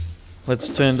Let's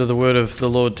turn to the word of the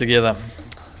Lord together.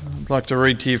 I'd like to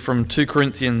read to you from 2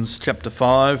 Corinthians chapter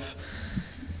 5,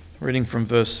 reading from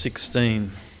verse 16.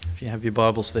 If you have your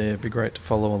Bibles there, it'd be great to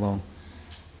follow along.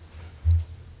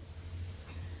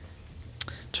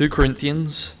 2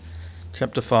 Corinthians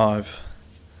chapter 5,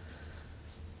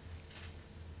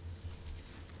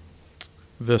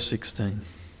 verse 16.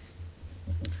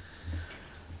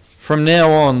 From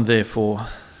now on, therefore,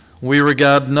 we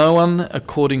regard no one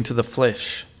according to the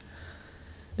flesh.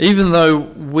 Even though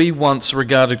we once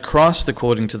regarded Christ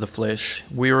according to the flesh,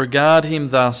 we regard him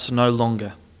thus no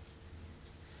longer.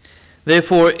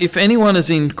 Therefore, if anyone is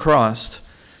in Christ,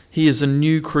 he is a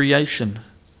new creation.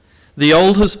 The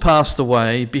old has passed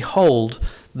away, behold,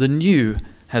 the new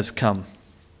has come.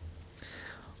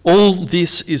 All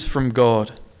this is from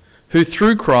God, who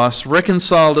through Christ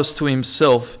reconciled us to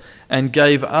himself and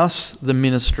gave us the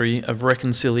ministry of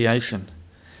reconciliation.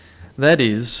 That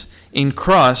is, in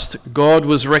Christ, God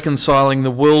was reconciling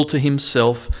the world to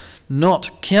himself,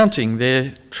 not counting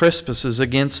their trespasses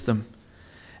against them,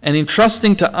 and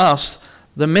entrusting to us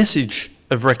the message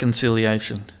of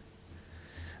reconciliation.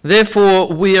 Therefore,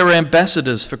 we are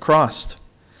ambassadors for Christ,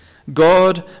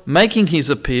 God making his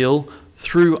appeal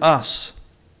through us.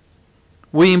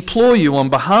 We implore you on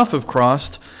behalf of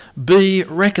Christ, be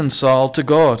reconciled to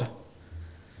God.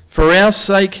 For our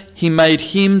sake he made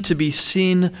him to be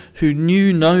sin who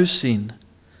knew no sin,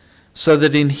 so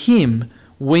that in him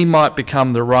we might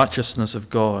become the righteousness of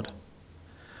God.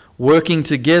 Working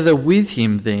together with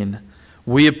him then,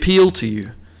 we appeal to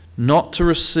you not to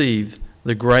receive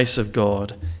the grace of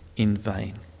God in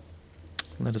vain.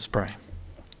 Let us pray.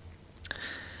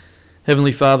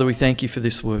 Heavenly Father, we thank you for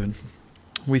this word.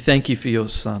 We thank you for your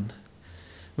Son.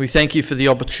 We thank you for the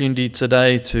opportunity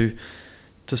today to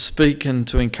speak and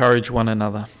to encourage one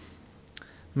another.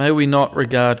 May we not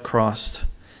regard Christ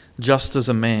just as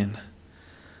a man,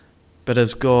 but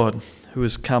as God who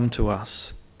has come to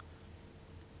us.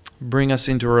 Bring us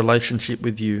into a relationship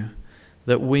with you,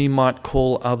 that we might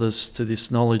call others to this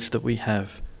knowledge that we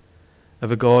have of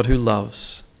a God who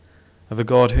loves, of a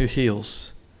God who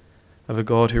heals, of a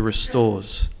God who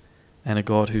restores, and a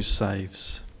God who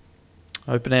saves.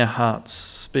 Open our hearts,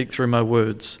 speak through my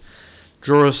words,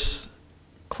 draw us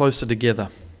closer together,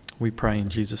 we pray in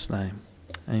Jesus' name.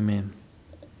 Amen.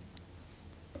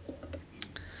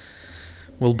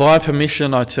 Well, by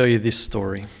permission, I tell you this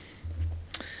story.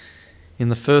 In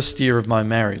the first year of my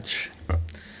marriage,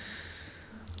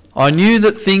 I knew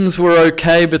that things were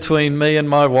okay between me and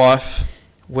my wife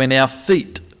when our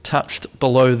feet touched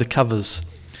below the covers.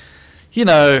 You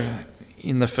know,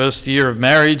 in the first year of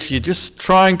marriage, you're just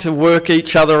trying to work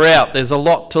each other out. There's a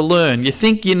lot to learn. You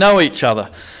think you know each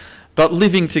other. But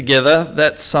living together,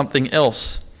 that's something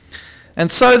else. And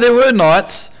so there were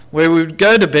nights where we would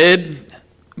go to bed,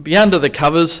 be under the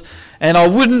covers, and I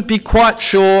wouldn't be quite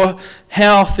sure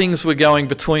how things were going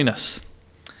between us.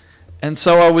 And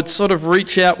so I would sort of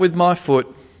reach out with my foot,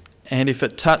 and if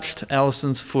it touched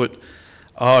Alison's foot,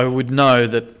 I would know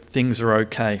that things are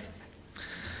okay.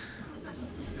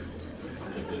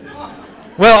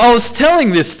 Well, I was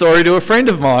telling this story to a friend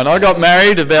of mine. I got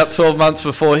married about 12 months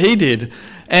before he did.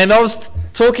 And I was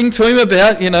talking to him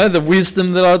about, the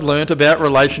wisdom that I'd learnt about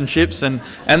relationships and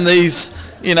these,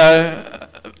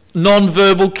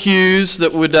 non-verbal cues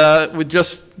that would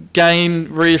just gain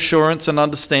reassurance and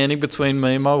understanding between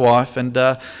me and my wife. And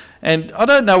I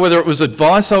don't know whether it was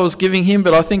advice I was giving him,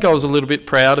 but I think I was a little bit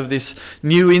proud of this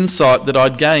new insight that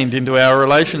I'd gained into our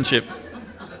relationship.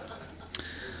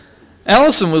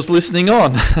 Alison was listening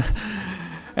on,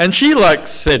 and she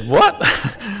said, "What?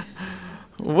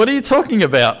 What are you talking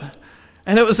about?"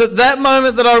 And it was at that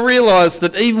moment that I realised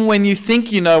that even when you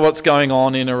think you know what's going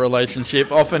on in a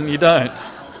relationship, often you don't.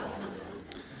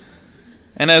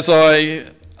 And as I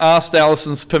asked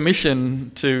Alison's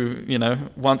permission to,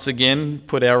 once again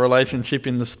put our relationship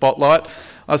in the spotlight,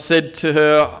 I said to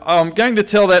her, "I'm going to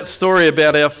tell that story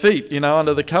about our feet,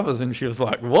 under the covers." And she was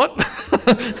like, "What?"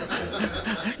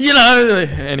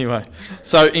 Anyway.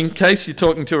 So in case you're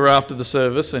talking to her after the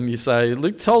service and you say,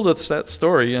 "Luke told us that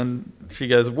story," and she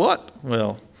goes, "What?"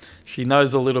 Well, she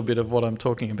knows a little bit of what I'm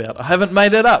talking about. I haven't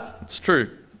made it up. It's true.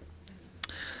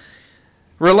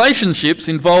 Relationships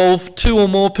involve two or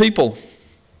more people.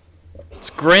 It's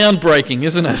groundbreaking,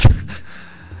 isn't it?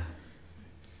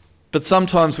 But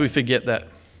sometimes we forget that.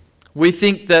 We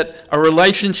think that a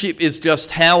relationship is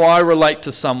just how I relate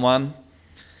to someone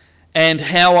and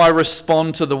how I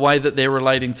respond to the way that they're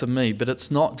relating to me, but it's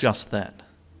not just that.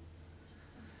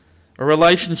 A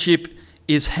relationship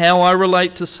is how I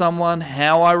relate to someone,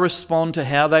 how I respond to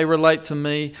how they relate to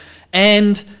me,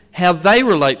 and how they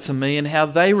relate to me and how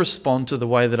they respond to the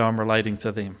way that I'm relating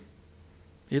to them.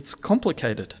 It's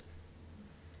complicated.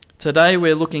 Today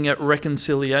we're looking at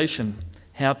reconciliation,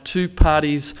 how two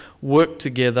parties work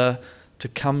together to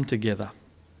come together.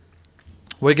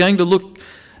 We're going to look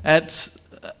at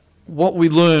what we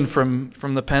learn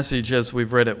from the passage as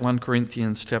we've read it, 1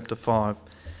 Corinthians chapter 5,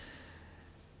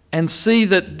 and see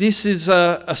that this is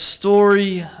a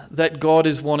story that God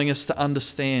is wanting us to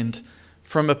understand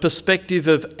from a perspective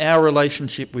of our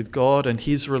relationship with God and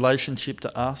his relationship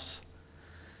to us,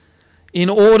 in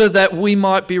order that we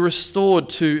might be restored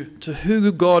to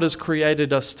who God has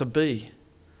created us to be.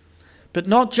 But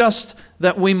not just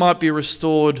that we might be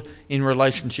restored in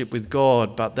relationship with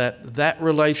God, but that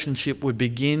relationship would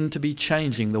begin to be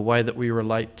changing the way that we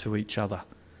relate to each other.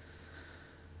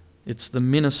 It's the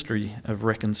ministry of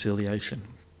reconciliation.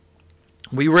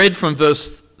 We read from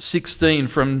verse 16,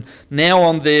 "From now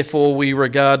on, therefore, we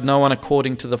regard no one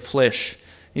according to the flesh."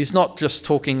 He's not just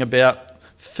talking about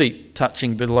feet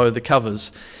touching below the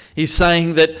covers. He's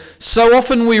saying that so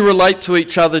often we relate to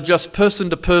each other just person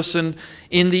to person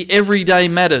in the everyday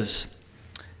matters,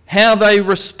 how they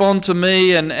respond to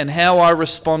me and how I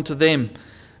respond to them.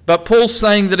 But Paul's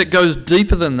saying that it goes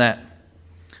deeper than that.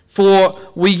 For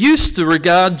we used to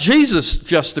regard Jesus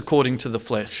just according to the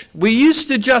flesh. We used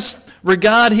to just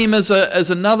regard him as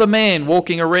another man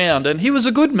walking around. And he was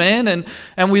a good man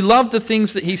and we loved the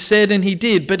things that he said and he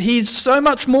did. But he's so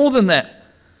much more than that.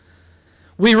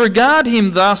 We regard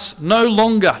him thus no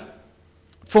longer.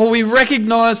 For we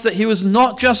recognize that he was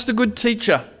not just a good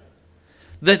teacher,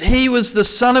 that he was the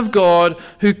Son of God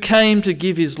who came to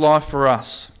give his life for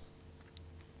us.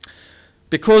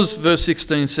 Because verse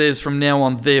 16 says, "From now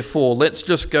on, therefore," let's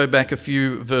just go back a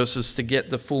few verses to get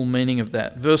the full meaning of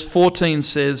that. Verse 14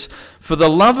 says, "For the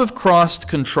love of Christ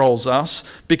controls us,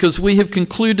 because we have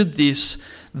concluded this,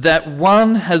 that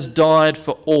one has died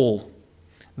for all.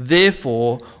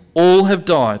 Therefore, all have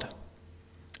died.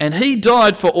 And he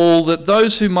died for all, that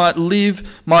those who might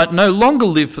live might no longer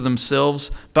live for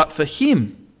themselves, but for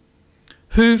him,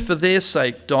 who for their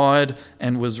sake died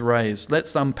and was raised."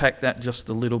 Let's unpack that just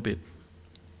a little bit.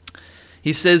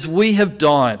 He says, we have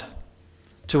died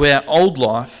to our old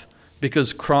life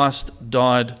because Christ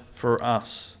died for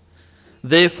us.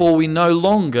 Therefore, we no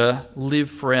longer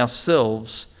live for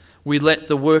ourselves. We let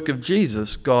the work of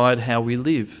Jesus guide how we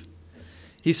live.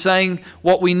 He's saying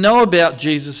what we know about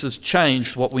Jesus has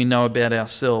changed what we know about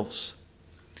ourselves.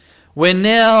 We're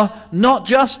now not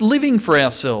just living for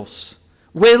ourselves.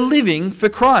 We're living for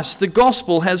Christ. The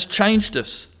gospel has changed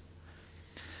us.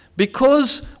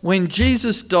 Because when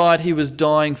Jesus died, he was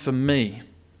dying for me.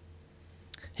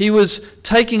 He was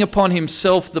taking upon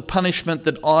himself the punishment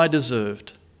that I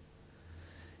deserved.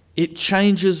 It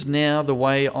changes now the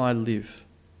way I live.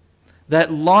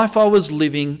 That life I was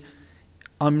living,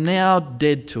 I'm now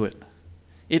dead to it.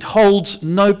 It holds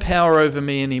no power over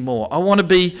me anymore. I want to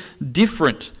be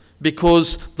different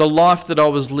because the life that I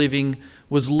was living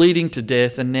was leading to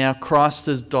death, and now Christ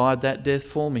has died that death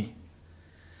for me.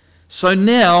 So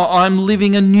now I'm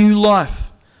living a new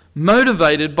life,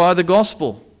 motivated by the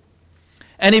gospel.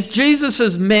 And if Jesus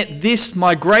has met this,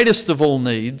 my greatest of all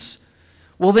needs,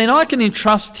 well, then I can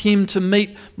entrust him to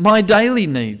meet my daily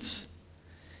needs.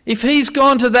 If he's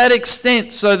gone to that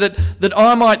extent so that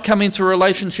I might come into a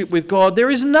relationship with God, there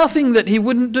is nothing that he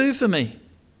wouldn't do for me.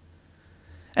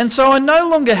 And so I no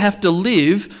longer have to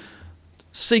live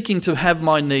seeking to have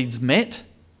my needs met.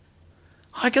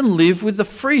 I can live with the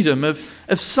freedom of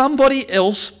somebody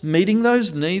else meeting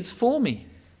those needs for me.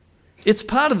 It's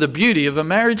part of the beauty of a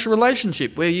marriage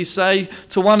relationship where you say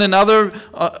to one another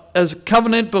as a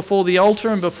covenant before the altar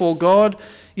and before God,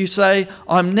 you say,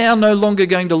 I'm now no longer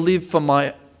going to live for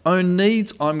my own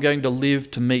needs, I'm going to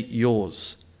live to meet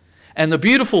yours. And the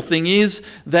beautiful thing is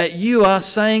that you are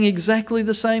saying exactly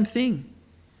the same thing.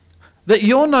 That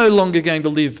you're no longer going to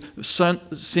live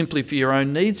simply for your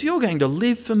own needs, you're going to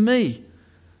live for me.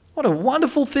 What a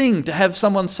wonderful thing to have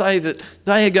someone say that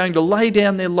they are going to lay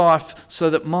down their life so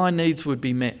that my needs would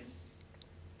be met.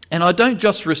 And I don't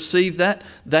just receive that,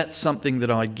 that's something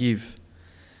that I give.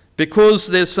 Because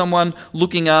there's someone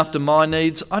looking after my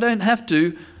needs, I don't have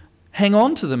to hang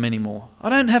on to them anymore. I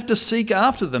don't have to seek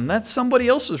after them. That's somebody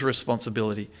else's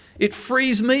responsibility. It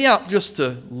frees me up just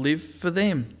to live for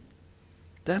them.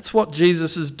 That's what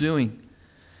Jesus is doing.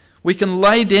 We can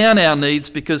lay down our needs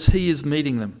because he is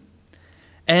meeting them.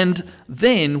 And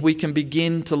then we can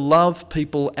begin to love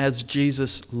people as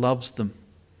Jesus loves them,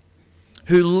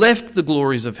 who left the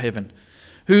glories of heaven,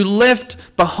 who left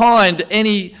behind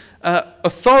any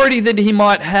authority that he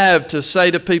might have to say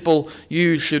to people,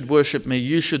 you should worship me,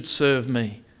 you should serve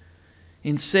me.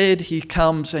 Instead, he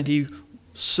comes and he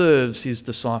serves his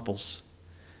disciples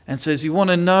and says, you want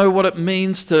to know what it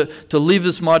means to live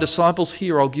as my disciples?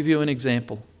 Here, I'll give you an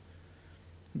example.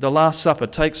 The Last Supper,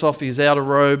 takes off his outer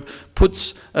robe,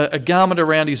 puts a garment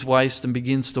around his waist and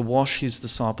begins to wash his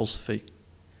disciples' feet.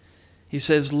 He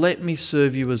says, let me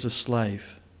serve you as a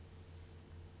slave.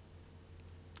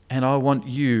 And I want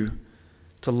you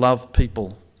to love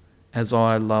people as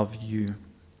I love you.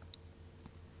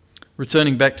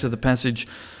 Returning back to the passage,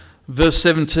 verse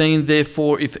 17,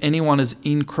 therefore, if anyone is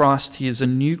in Christ, he is a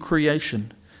new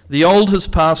creation. The old has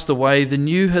passed away, the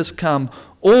new has come.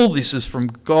 All this is from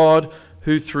God,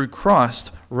 who through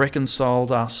Christ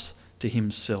reconciled us to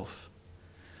himself.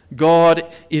 God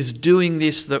is doing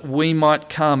this that we might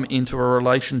come into a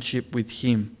relationship with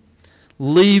him.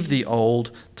 Leave the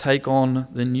old, take on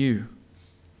the new.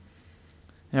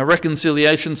 Now,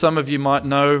 reconciliation, some of you might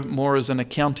know more as an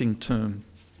accounting term.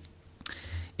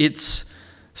 It's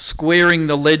squaring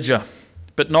the ledger,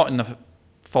 but not in a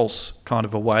false kind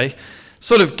of a way.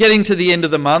 Sort of getting to the end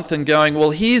of the month and going, well,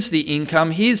 here's the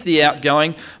income, here's the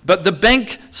outgoing, but the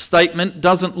bank statement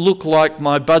doesn't look like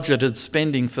my budgeted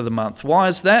spending for the month. Why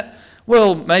is that?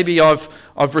 Well, maybe I've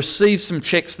received some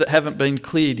checks that haven't been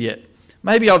cleared yet.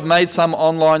 Maybe I've made some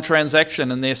online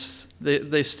transaction and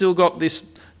they've still got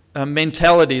this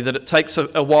mentality that it takes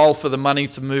a while for the money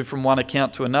to move from one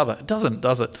account to another. It doesn't,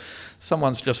 does it?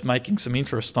 Someone's just making some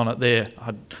interest on it there.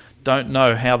 I don't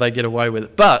know how they get away with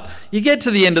it. But you get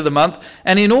to the end of the month,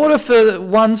 and in order for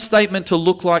one statement to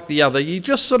look like the other, you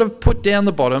just sort of put down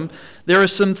the bottom, there are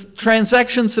some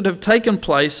transactions that have taken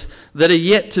place that are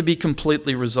yet to be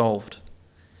completely resolved.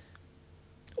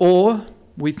 Or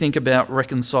we think about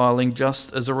reconciling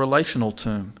just as a relational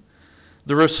term.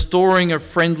 The restoring of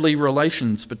friendly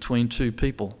relations between two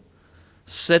people,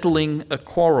 settling a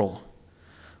quarrel,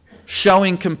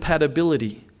 showing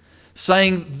compatibility,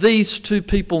 saying these two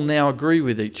people now agree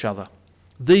with each other.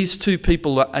 These two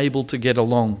people are able to get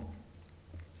along.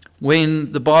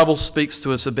 When the Bible speaks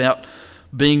to us about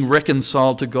being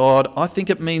reconciled to God, I think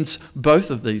it means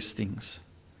both of these things.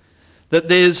 That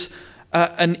there's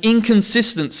an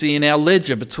inconsistency in our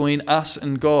ledger between us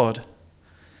and God.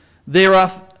 There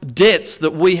are debts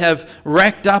that we have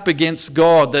racked up against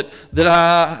God that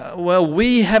are, well,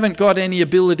 we haven't got any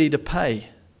ability to pay.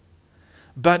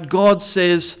 But God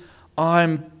says,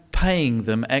 I'm paying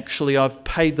them. Actually, I've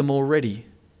paid them already.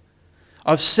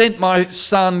 I've sent my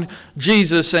son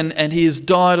Jesus and he has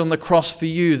died on the cross for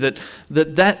you,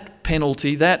 that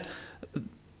penalty, that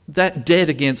debt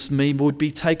against me would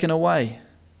be taken away.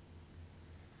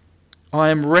 I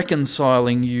am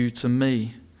reconciling you to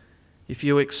me. If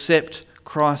you accept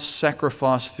Christ's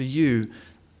sacrifice for you,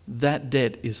 that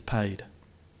debt is paid.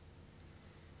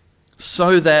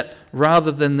 So that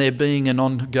rather than there being an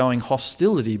ongoing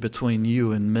hostility between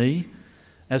you and me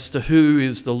as to who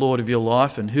is the Lord of your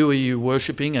life and who are you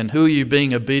worshipping and who are you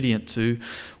being obedient to,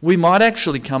 we might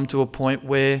actually come to a point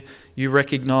where you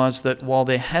recognise that while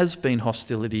there has been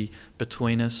hostility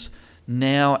between us,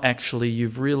 now actually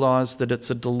you've realised that it's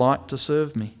a delight to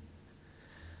serve me.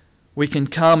 We can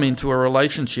come into a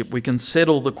relationship, we can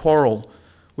settle the quarrel,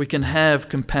 we can have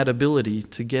compatibility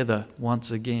together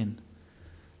once again.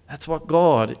 That's what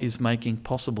God is making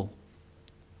possible.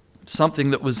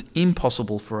 Something that was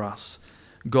impossible for us,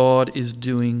 God is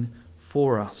doing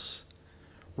for us,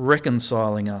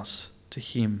 reconciling us to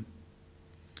Him.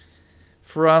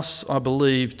 For us, I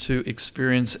believe, to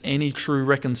experience any true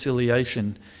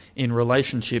reconciliation in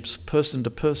relationships, person to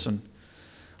person,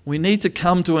 we need to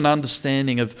come to an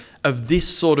understanding of this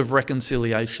sort of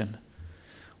reconciliation,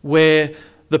 where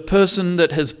the person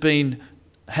that has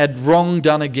had wrong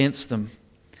done against them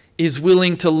is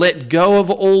willing to let go of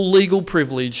all legal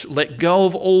privilege, let go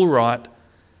of all right,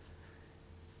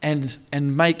 and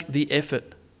make the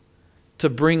effort to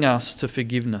bring us to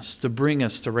forgiveness, to bring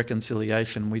us to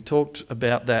reconciliation. We talked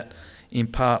about that in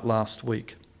part last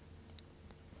week.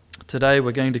 Today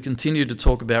we're going to continue to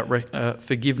talk about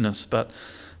forgiveness,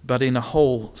 but in a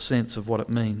whole sense of what it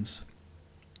means.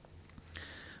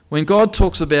 When God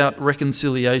talks about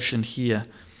reconciliation here,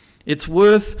 it's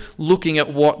worth looking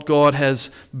at what God has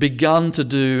begun to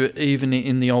do even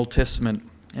in the Old Testament.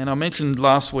 And I mentioned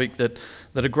last week that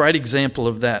a great example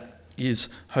of that is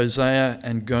Hosea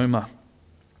and Gomer.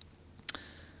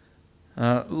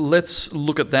 Let's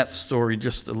look at that story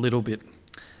just a little bit.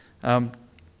 I'm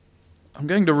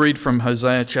going to read from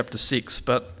Hosea chapter 6,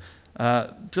 but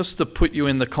just to put you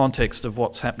in the context of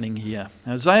what's happening here.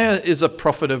 Hosea is a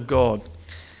prophet of God,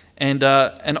 And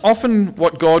often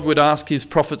what God would ask his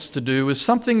prophets to do was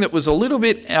something that was a little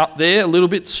bit out there, a little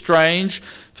bit strange.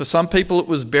 For some people it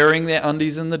was burying their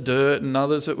undies in the dirt, and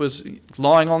others it was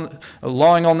lying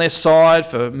on their side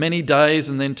for many days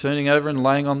and then turning over and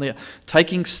laying on their,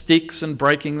 taking sticks and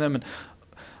breaking them and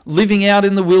living out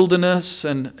in the wilderness.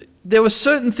 And there were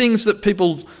certain things that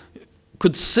people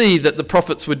could see that the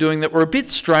prophets were doing that were a bit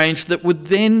strange, that would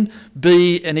then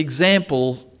be an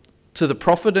example to the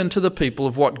prophet and to the people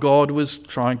of what God was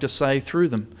trying to say through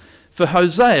them. For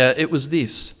Hosea, it was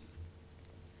this.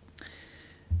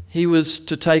 He was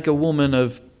to take a woman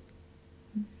of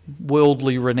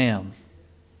worldly renown,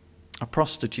 a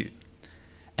prostitute,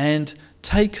 and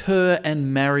take her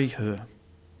and marry her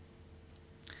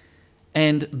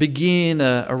and begin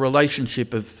a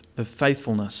relationship of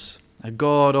faithfulness, a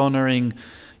God-honouring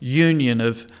union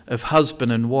of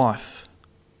husband and wife,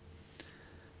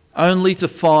 only to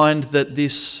find that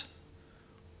this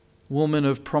woman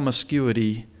of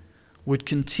promiscuity would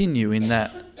continue in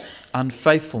that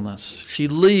unfaithfulness. She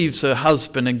leaves her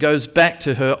husband and goes back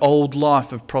to her old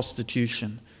life of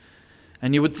prostitution.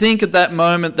 And you would think at that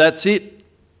moment, that's it.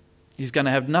 He's going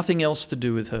to have nothing else to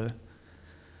do with her.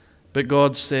 But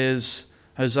God says,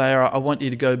 Hosea, I want you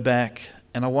to go back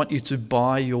and I want you to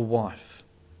buy your wife.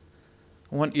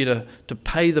 I want you to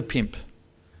pay the pimp.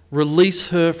 Release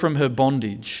her from her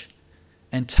bondage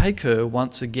and take her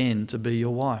once again to be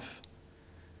your wife.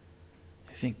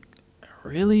 You think,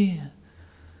 really?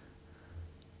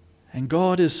 And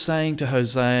God is saying to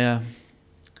Hosea,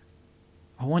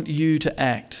 I want you to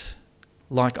act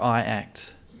like I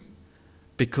act,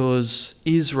 because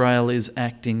Israel is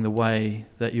acting the way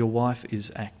that your wife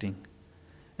is acting.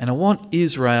 And I want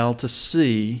Israel to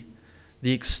see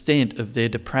the extent of their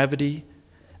depravity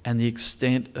and the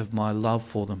extent of my love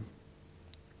for them.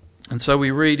 And so we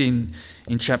read in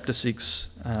chapter 6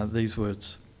 these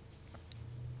words.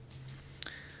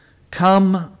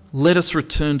 Come, let us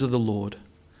return to the Lord,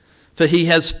 for he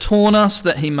has torn us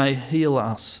that he may heal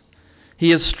us. He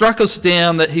has struck us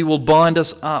down that he will bind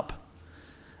us up.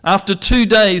 After 2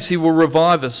 days he will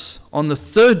revive us. On the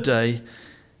third day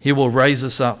he will raise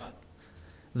us up,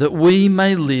 that we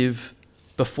may live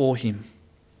before him.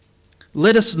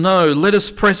 Let us know, let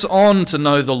us press on to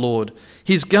know the Lord.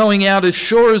 He's going out as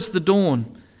sure as the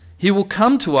dawn. He will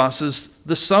come to us as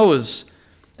the sowers,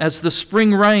 as the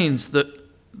spring rains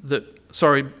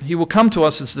he will come to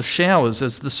us as the showers,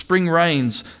 as the spring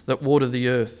rains that water the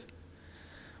earth.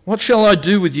 What shall I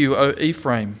do with you, O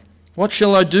Ephraim? What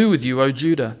shall I do with you, O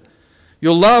Judah?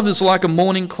 Your love is like a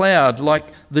morning cloud, like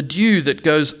the dew that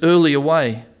goes early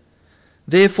away.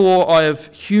 Therefore I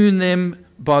have hewn them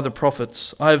by the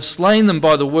prophets. I have slain them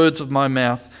by the words of my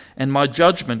mouth, and my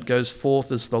judgment goes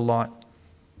forth as the light.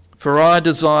 For I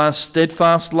desire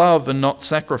steadfast love and not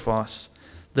sacrifice,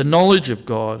 the knowledge of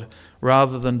God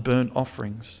rather than burnt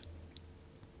offerings.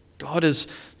 God is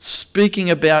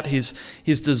speaking about his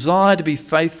desire to be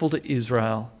faithful to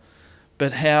Israel,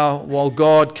 but how while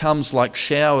God comes like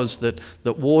showers that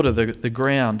water the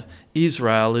ground,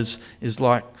 Israel is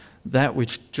like that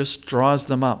which just dries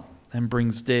them up and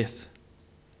brings death.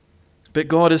 But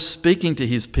God is speaking to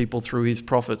his people through his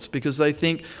prophets, because they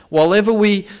think, while ever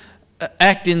we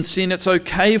act in sin, it's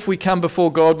okay if we come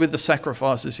before God with the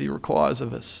sacrifices he requires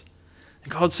of us.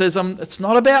 And God says, it's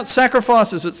not about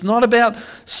sacrifices. It's not about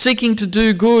seeking to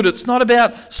do good. It's not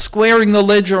about squaring the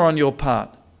ledger on your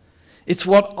part. It's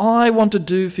what I want to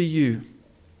do for you.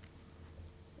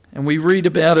 And we read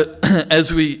about it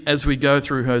as we go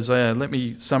through Hosea. Let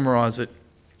me summarize it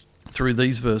through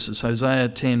these verses. Hosea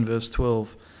 10 verse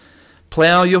 12.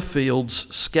 Plough your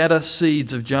fields, scatter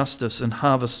seeds of justice and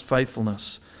harvest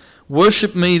faithfulness.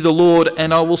 Worship me, the Lord,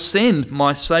 and I will send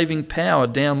my saving power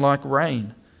down like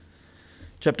rain.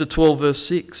 Chapter 12 verse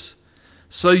 6.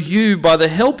 So you, by the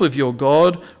help of your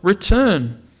God,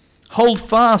 return. Hold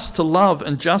fast to love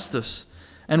and justice,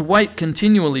 and wait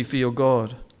continually for your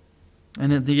God.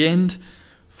 And at the end,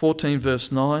 14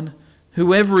 verse 9.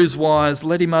 Whoever is wise,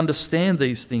 let him understand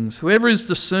these things. Whoever is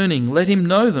discerning, let him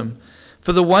know them.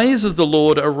 For the ways of the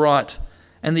Lord are right,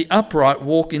 and the upright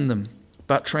walk in them,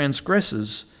 but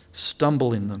transgressors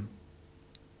stumble in them.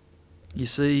 You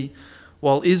see,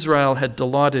 while Israel had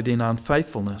delighted in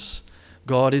unfaithfulness,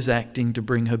 God is acting to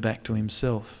bring her back to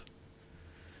himself.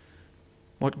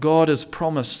 What God has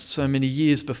promised so many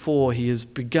years before, he has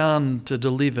begun to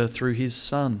deliver through his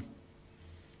Son.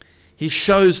 He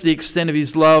shows the extent of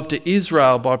his love to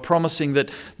Israel by promising that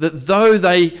though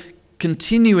they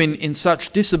continue in such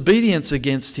disobedience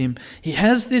against him, he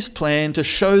has this plan to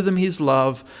show them his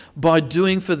love by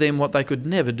doing for them what they could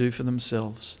never do for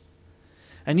themselves.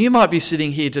 And you might be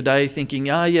sitting here today thinking,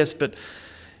 yes, but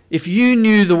if you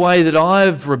knew the way that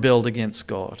I've rebelled against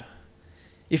God,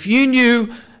 if you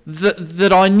knew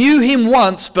that I knew him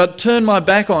once but turned my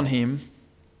back on him,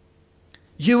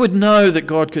 you would know that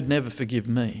God could never forgive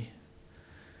me,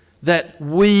 that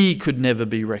we could never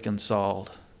be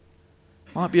reconciled.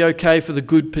 Might be okay for the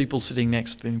good people sitting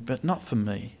next to me, but not for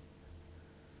me.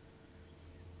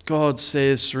 God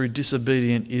says through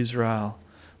disobedient Israel,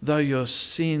 though your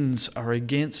sins are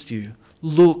against you,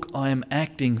 look, I am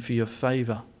acting for your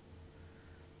favour.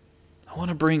 I want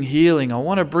to bring healing. I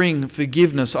want to bring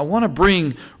forgiveness. I want to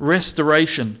bring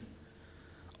restoration.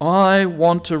 I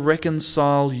want to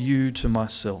reconcile you to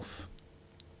myself.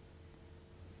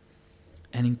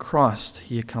 And in Christ,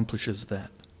 he accomplishes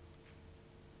that.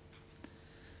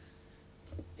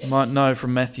 You might know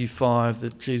from Matthew 5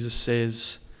 that Jesus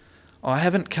says, I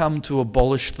haven't come to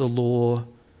abolish the law,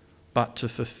 but to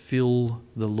fulfill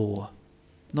the law.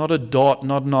 Not a dot,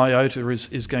 not an iota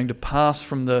is going to pass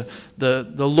from the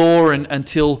law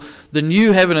until the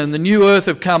new heaven and the new earth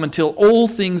have come, until all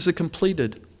things are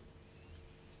completed.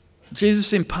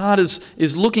 Jesus in part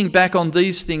is looking back on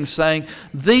these things saying,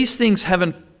 these things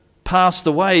haven't passed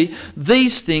away,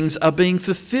 these things are being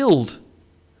fulfilled.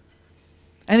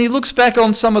 And he looks back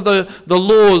on some of the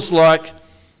laws like,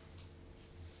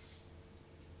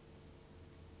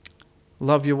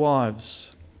 love your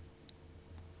wives,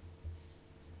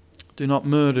 do not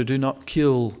murder, do not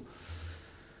kill.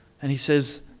 And he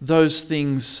says, those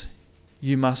things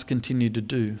you must continue to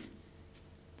do.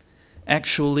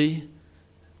 Actually,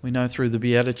 we know through the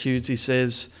Beatitudes, he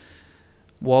says,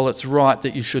 while it's right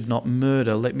that you should not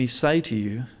murder, let me say to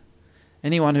you,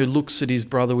 anyone who looks at his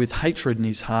brother with hatred in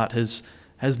his heart has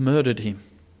murdered him.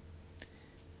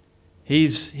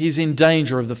 He's in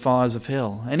danger of the fires of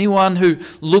hell. Anyone who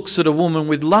looks at a woman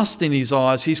with lust in his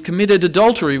eyes, he's committed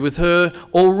adultery with her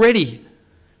already.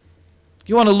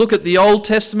 You want to look at the Old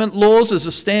Testament laws as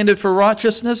a standard for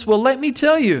righteousness? Well, let me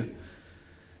tell you,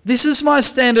 this is my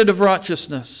standard of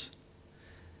righteousness.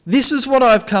 This is what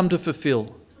I've come to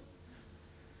fulfill.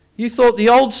 You thought the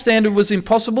old standard was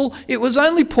impossible? It was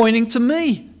only pointing to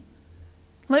me.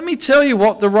 Let me tell you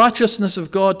what the righteousness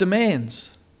of God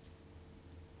demands.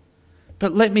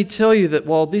 But let me tell you that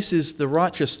while this is the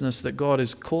righteousness that God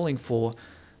is calling for,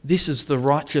 this is the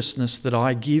righteousness that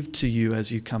I give to you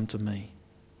as you come to me.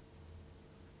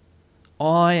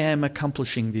 I am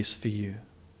accomplishing this for you.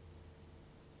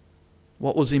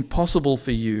 What was impossible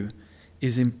for you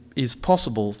is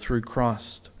possible through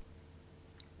Christ.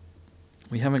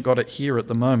 We haven't got it here at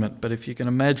the moment, but if you can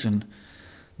imagine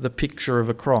the picture of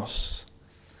a cross,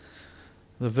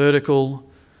 the vertical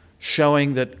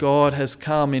showing that God has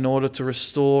come in order to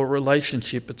restore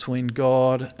relationship between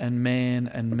God and man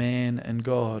and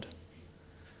God.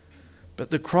 But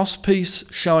the cross piece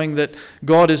showing that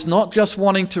God is not just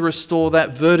wanting to restore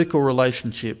that vertical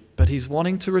relationship, but he's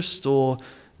wanting to restore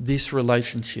this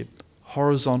relationship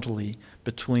horizontally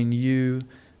between you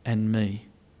and me,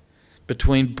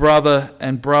 between brother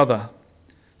and brother,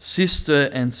 sister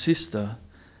and sister,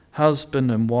 husband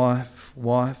and wife,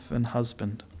 wife and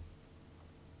husband.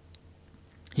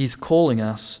 He's calling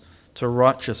us to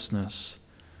righteousness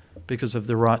because of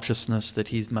the righteousness that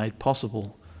he's made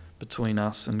possible between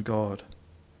us and God.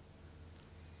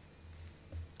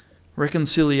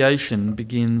 Reconciliation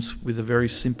begins with a very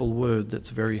simple word that's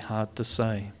very hard to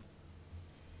say.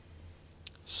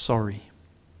 Sorry.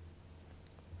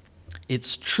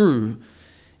 It's true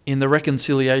in the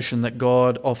reconciliation that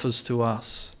God offers to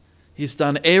us. He's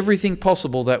done everything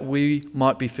possible that we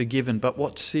might be forgiven, but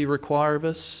what does he require of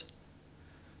us?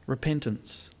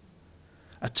 Repentance.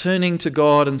 A turning to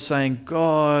God and saying,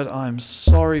 God, I'm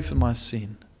sorry for my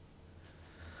sin.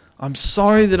 I'm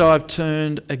sorry that I've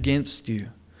turned against you.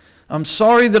 I'm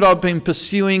sorry that I've been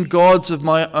pursuing gods of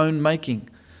my own making.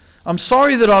 I'm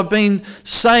sorry that I've been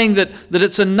saying that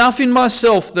it's enough in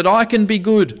myself that I can be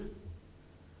good.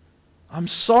 I'm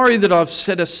sorry that I've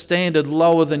set a standard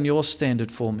lower than your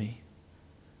standard for me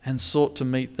and sought to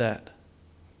meet that.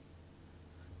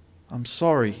 I'm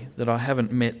sorry that I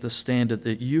haven't met the standard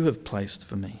that you have placed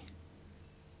for me.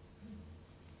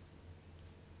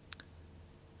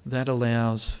 That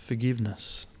allows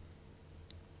forgiveness.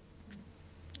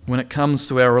 When it comes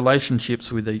to our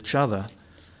relationships with each other,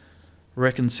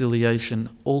 reconciliation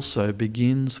also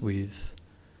begins with,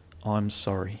 I'm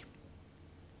sorry.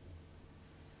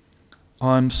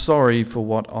 I'm sorry for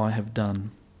what I have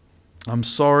done. I'm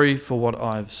sorry for what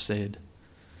I have said.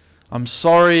 I'm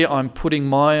sorry I'm putting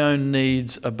my own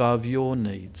needs above your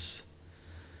needs.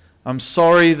 I'm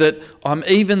sorry that I'm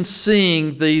even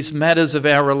seeing these matters of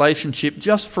our relationship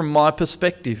just from my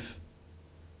perspective.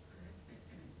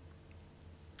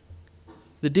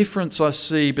 The difference I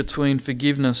see between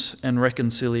forgiveness and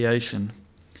reconciliation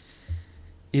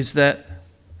is that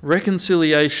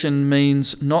reconciliation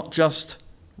means not just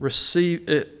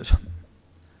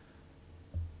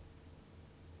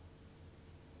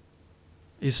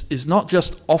is not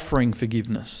just offering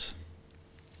forgiveness,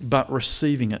 but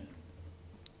receiving it.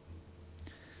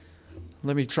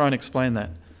 Let me try and explain that.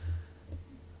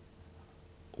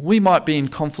 We might be in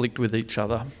conflict with each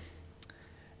other,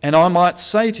 and I might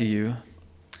say to you,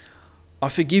 I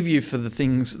forgive you for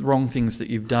the wrong things that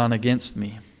you've done against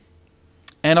me.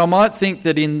 And I might think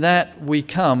that in that we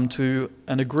come to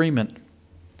an agreement.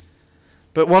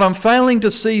 But what I'm failing to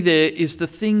see there is the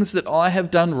things that I have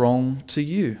done wrong to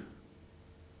you.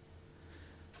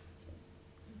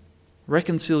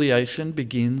 Reconciliation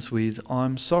begins with,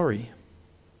 I'm sorry.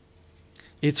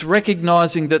 It's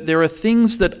recognizing that there are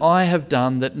things that I have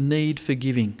done that need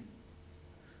forgiving,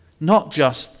 not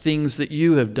just things that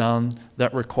you have done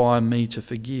that require me to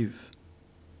forgive.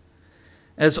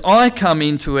 As I come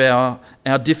into our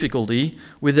difficulty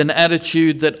with an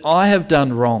attitude that I have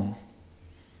done wrong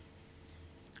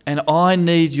and I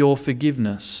need your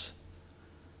forgiveness,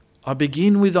 I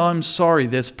begin with I'm sorry.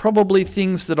 There's probably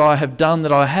things that I have done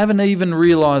that I haven't even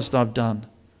realised I've done.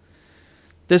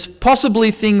 There's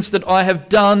possibly things that I have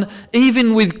done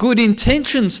even with good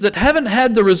intentions that haven't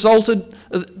had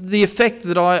the effect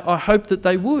that I hope that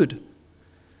they would.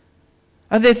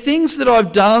 Are there things that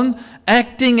I've done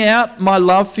acting out my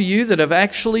love for you that have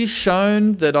actually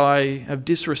shown that I have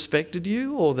disrespected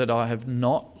you or that I have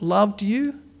not loved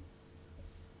you?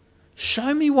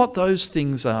 Show me what those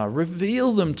things are.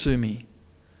 Reveal them to me.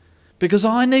 Because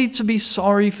I need to be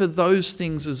sorry for those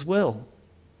things as well.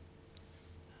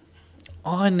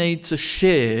 I need to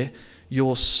share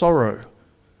your sorrow,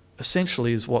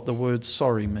 essentially is what the word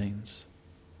sorry means.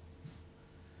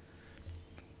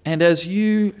 And as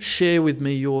you share with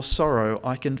me your sorrow,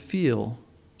 I can feel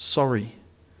sorry.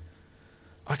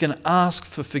 I can ask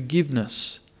for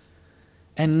forgiveness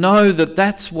and know that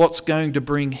that's what's going to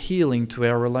bring healing to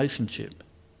our relationship.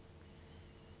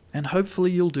 And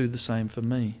hopefully you'll do the same for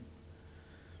me.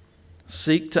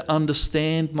 Seek to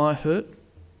understand my hurt.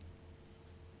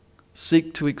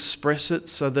 Seek to express it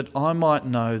so that I might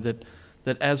know that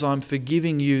as I'm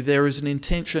forgiving you, there is an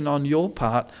intention on your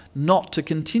part not to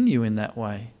continue in that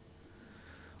way.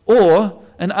 Or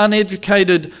an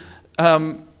uneducated,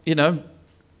 not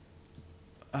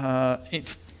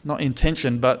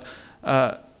intention, but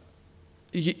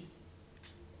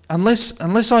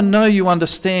unless I know you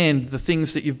understand the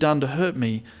things that you've done to hurt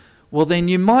me, well then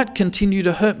you might continue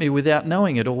to hurt me without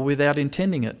knowing it or without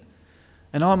intending it.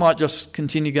 And I might just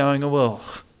continue going, oh, well,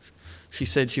 she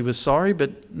said she was sorry,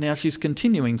 but now she's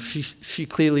continuing. She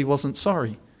clearly wasn't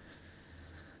sorry.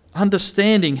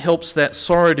 Understanding helps that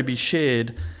sorrow to be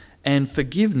shared and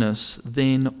forgiveness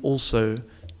then also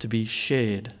to be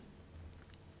shared.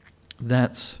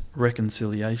 That's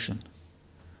reconciliation.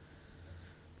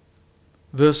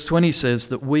 Verse 20 says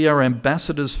that we are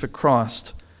ambassadors for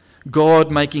Christ, God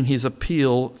making his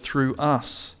appeal through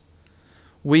us.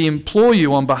 We implore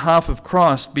you on behalf of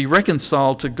Christ, be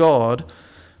reconciled to God,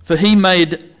 for he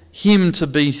made him to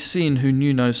be sin who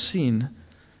knew no sin,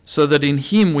 so that in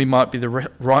him we might be the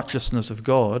righteousness of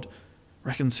God.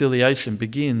 Reconciliation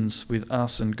begins with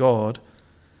us and God.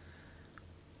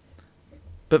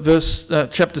 But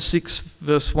chapter 6,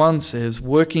 verse 1 says,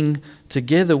 working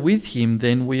together with him,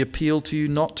 then we appeal to you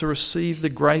not to receive the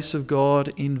grace of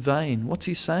God in vain. What's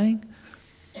he saying?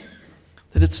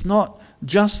 That it's not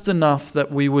just enough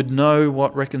that we would know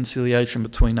what reconciliation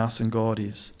between us and God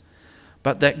is,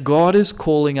 but that God is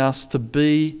calling us to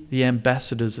be the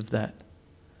ambassadors of that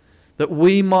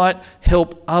we might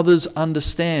help others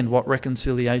understand what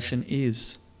reconciliation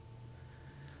is.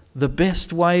 The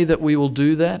best way that we will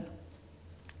do that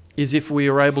is if we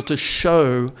are able to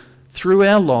show through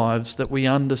our lives that we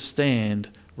understand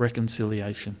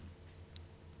reconciliation.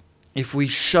 If we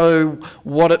show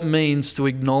what it means to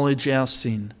acknowledge our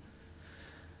sin,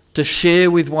 to share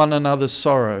with one another's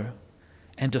sorrow,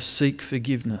 and to seek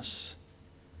forgiveness,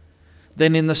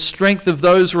 then in the strength of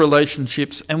those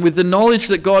relationships and with the knowledge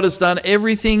that God has done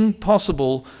everything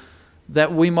possible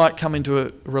that we might come into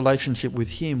a relationship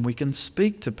with him, we can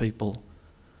speak to people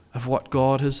of what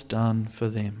God has done for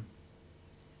them.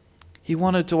 He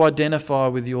wanted to identify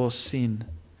with your sin,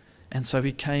 and so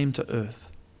he came to earth.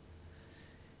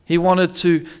 He wanted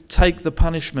to take the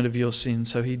punishment of your sin,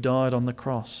 so he died on the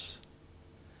cross.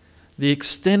 The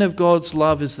extent of God's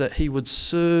love is that he would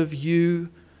serve you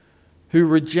who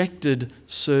rejected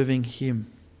serving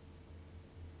him,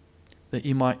 that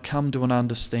you might come to an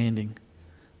understanding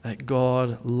that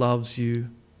God loves you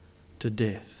to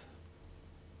death.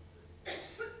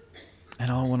 and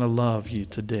I want to love you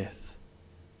to death.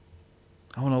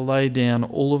 I want to lay down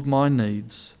all of my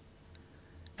needs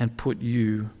and put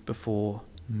you before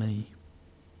me.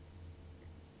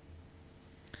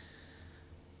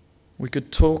 We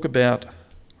could talk about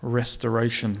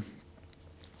restoration,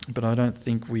 but I don't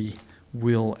think we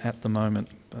will at the moment.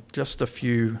 But just a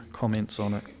few comments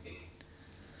on it.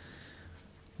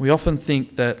 We often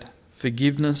think that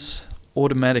forgiveness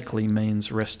automatically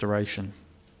means restoration.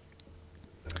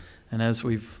 And as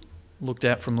we've looked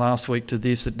at from last week to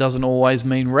this, it doesn't always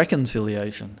mean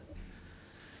reconciliation.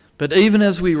 But even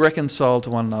as we reconcile to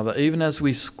one another, even as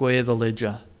we square the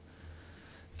ledger,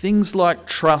 things like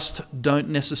trust don't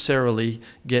necessarily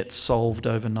get solved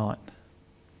overnight.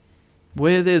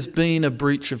 Where there's been a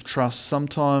breach of trust,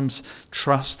 sometimes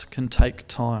trust can take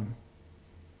time.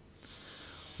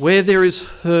 Where there is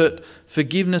hurt,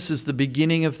 forgiveness is the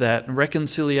beginning of that, and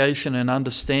reconciliation and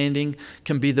understanding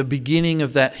can be the beginning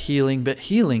of that healing, but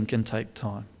healing can take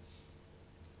time.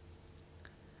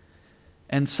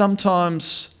 And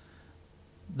sometimes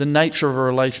the nature of a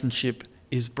relationship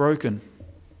is broken,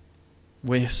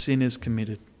 where sin is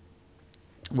committed,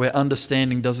 where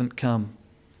understanding doesn't come,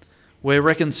 where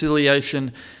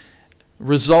reconciliation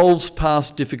resolves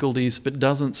past difficulties but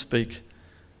doesn't speak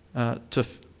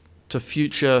to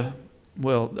future,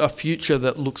 a future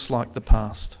that looks like the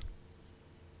past.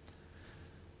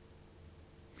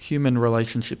 Human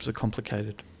relationships are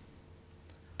complicated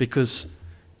because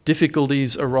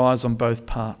difficulties arise on both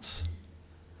parts.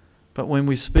 But when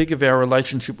we speak of our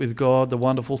relationship with God, the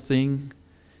wonderful thing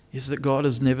is that God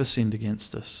has never sinned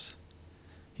against us.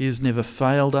 He has never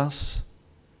failed us.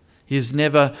 He has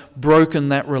never broken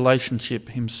that relationship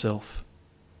himself.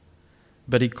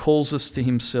 But he calls us to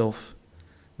himself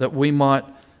that we might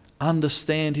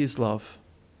understand his love,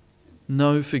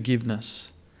 know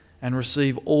forgiveness, and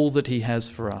receive all that he has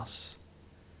for us.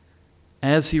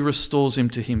 As he restores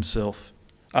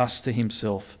us to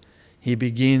himself, he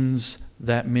begins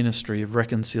that ministry of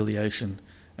reconciliation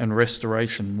and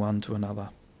restoration one to another.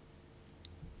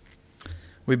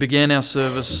 We began our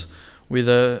service with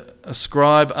a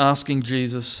scribe asking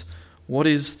Jesus, "What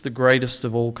is the greatest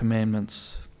of all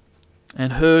commandments?"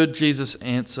 and heard Jesus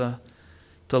answer,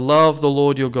 "To love the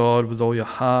Lord your God with all your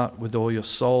heart, with all your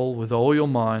soul, with all your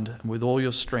mind, and with all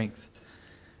your strength.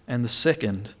 And the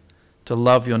second, to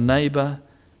love your neighbour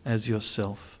as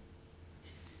yourself."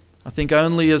 I think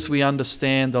only as we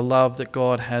understand the love that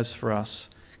God has for us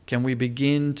can we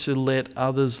begin to let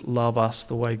others love us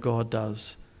the way God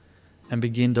does and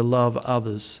begin to love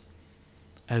others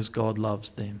as God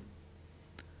loves them.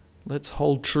 Let's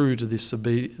hold true to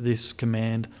this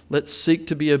command. Let's seek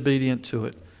to be obedient to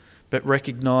it, but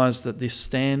recognise that this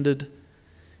standard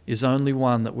is only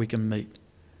one that we can meet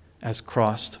as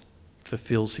Christ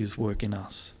fulfills his work in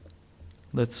us.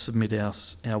 Let's submit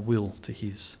our will to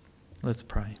his. Let's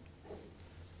pray.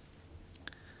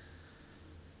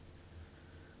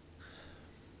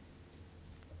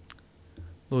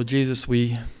 Lord Jesus,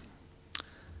 we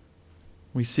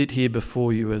sit here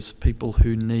before you as people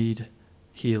who need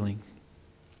healing.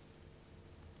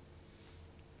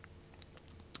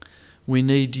 We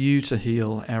need you to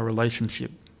heal our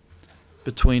relationship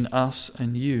between us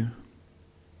and you.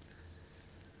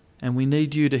 And we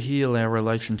need you to heal our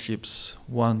relationships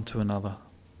one to another.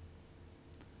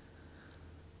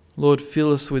 Lord,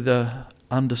 fill us with an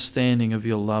understanding of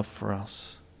your love for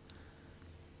us.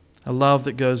 A love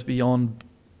that goes beyond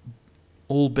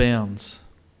all bounds.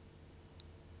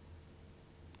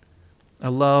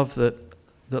 A love that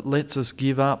lets us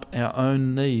give up our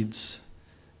own needs,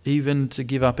 even to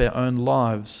give up our own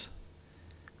lives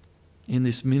in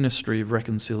this ministry of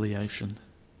reconciliation.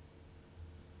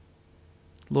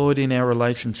 Lord, in our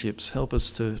relationships, help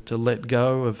us to let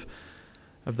go of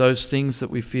those things that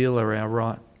we feel are our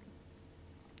right.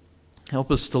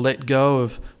 Help us to let go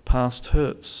of past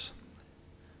hurts,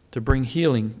 to bring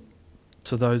healing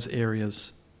to those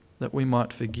areas that we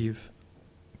might forgive.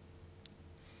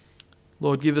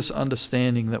 Lord, give us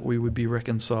understanding that we would be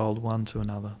reconciled one to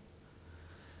another.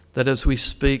 That as we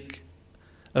speak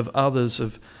of others,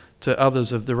 to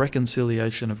others of the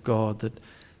reconciliation of God,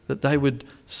 that they would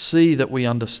see that we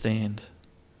understand,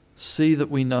 see that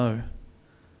we know,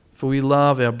 for we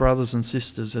love our brothers and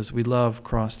sisters as we love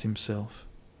Christ himself.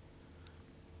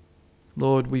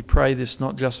 Lord, we pray this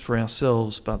not just for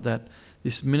ourselves, but that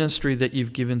this ministry that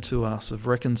you've given to us of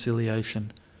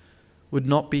reconciliation would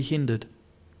not be hindered,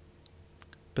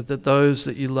 but that those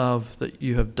that you love, that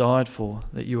you have died for,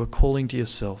 that you are calling to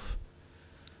yourself,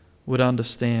 would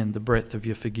understand the breadth of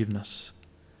your forgiveness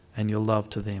and your love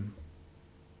to them.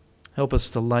 Help us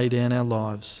to lay down our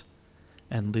lives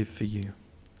and live for you.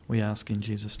 We ask in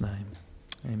Jesus' name.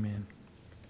 Amen.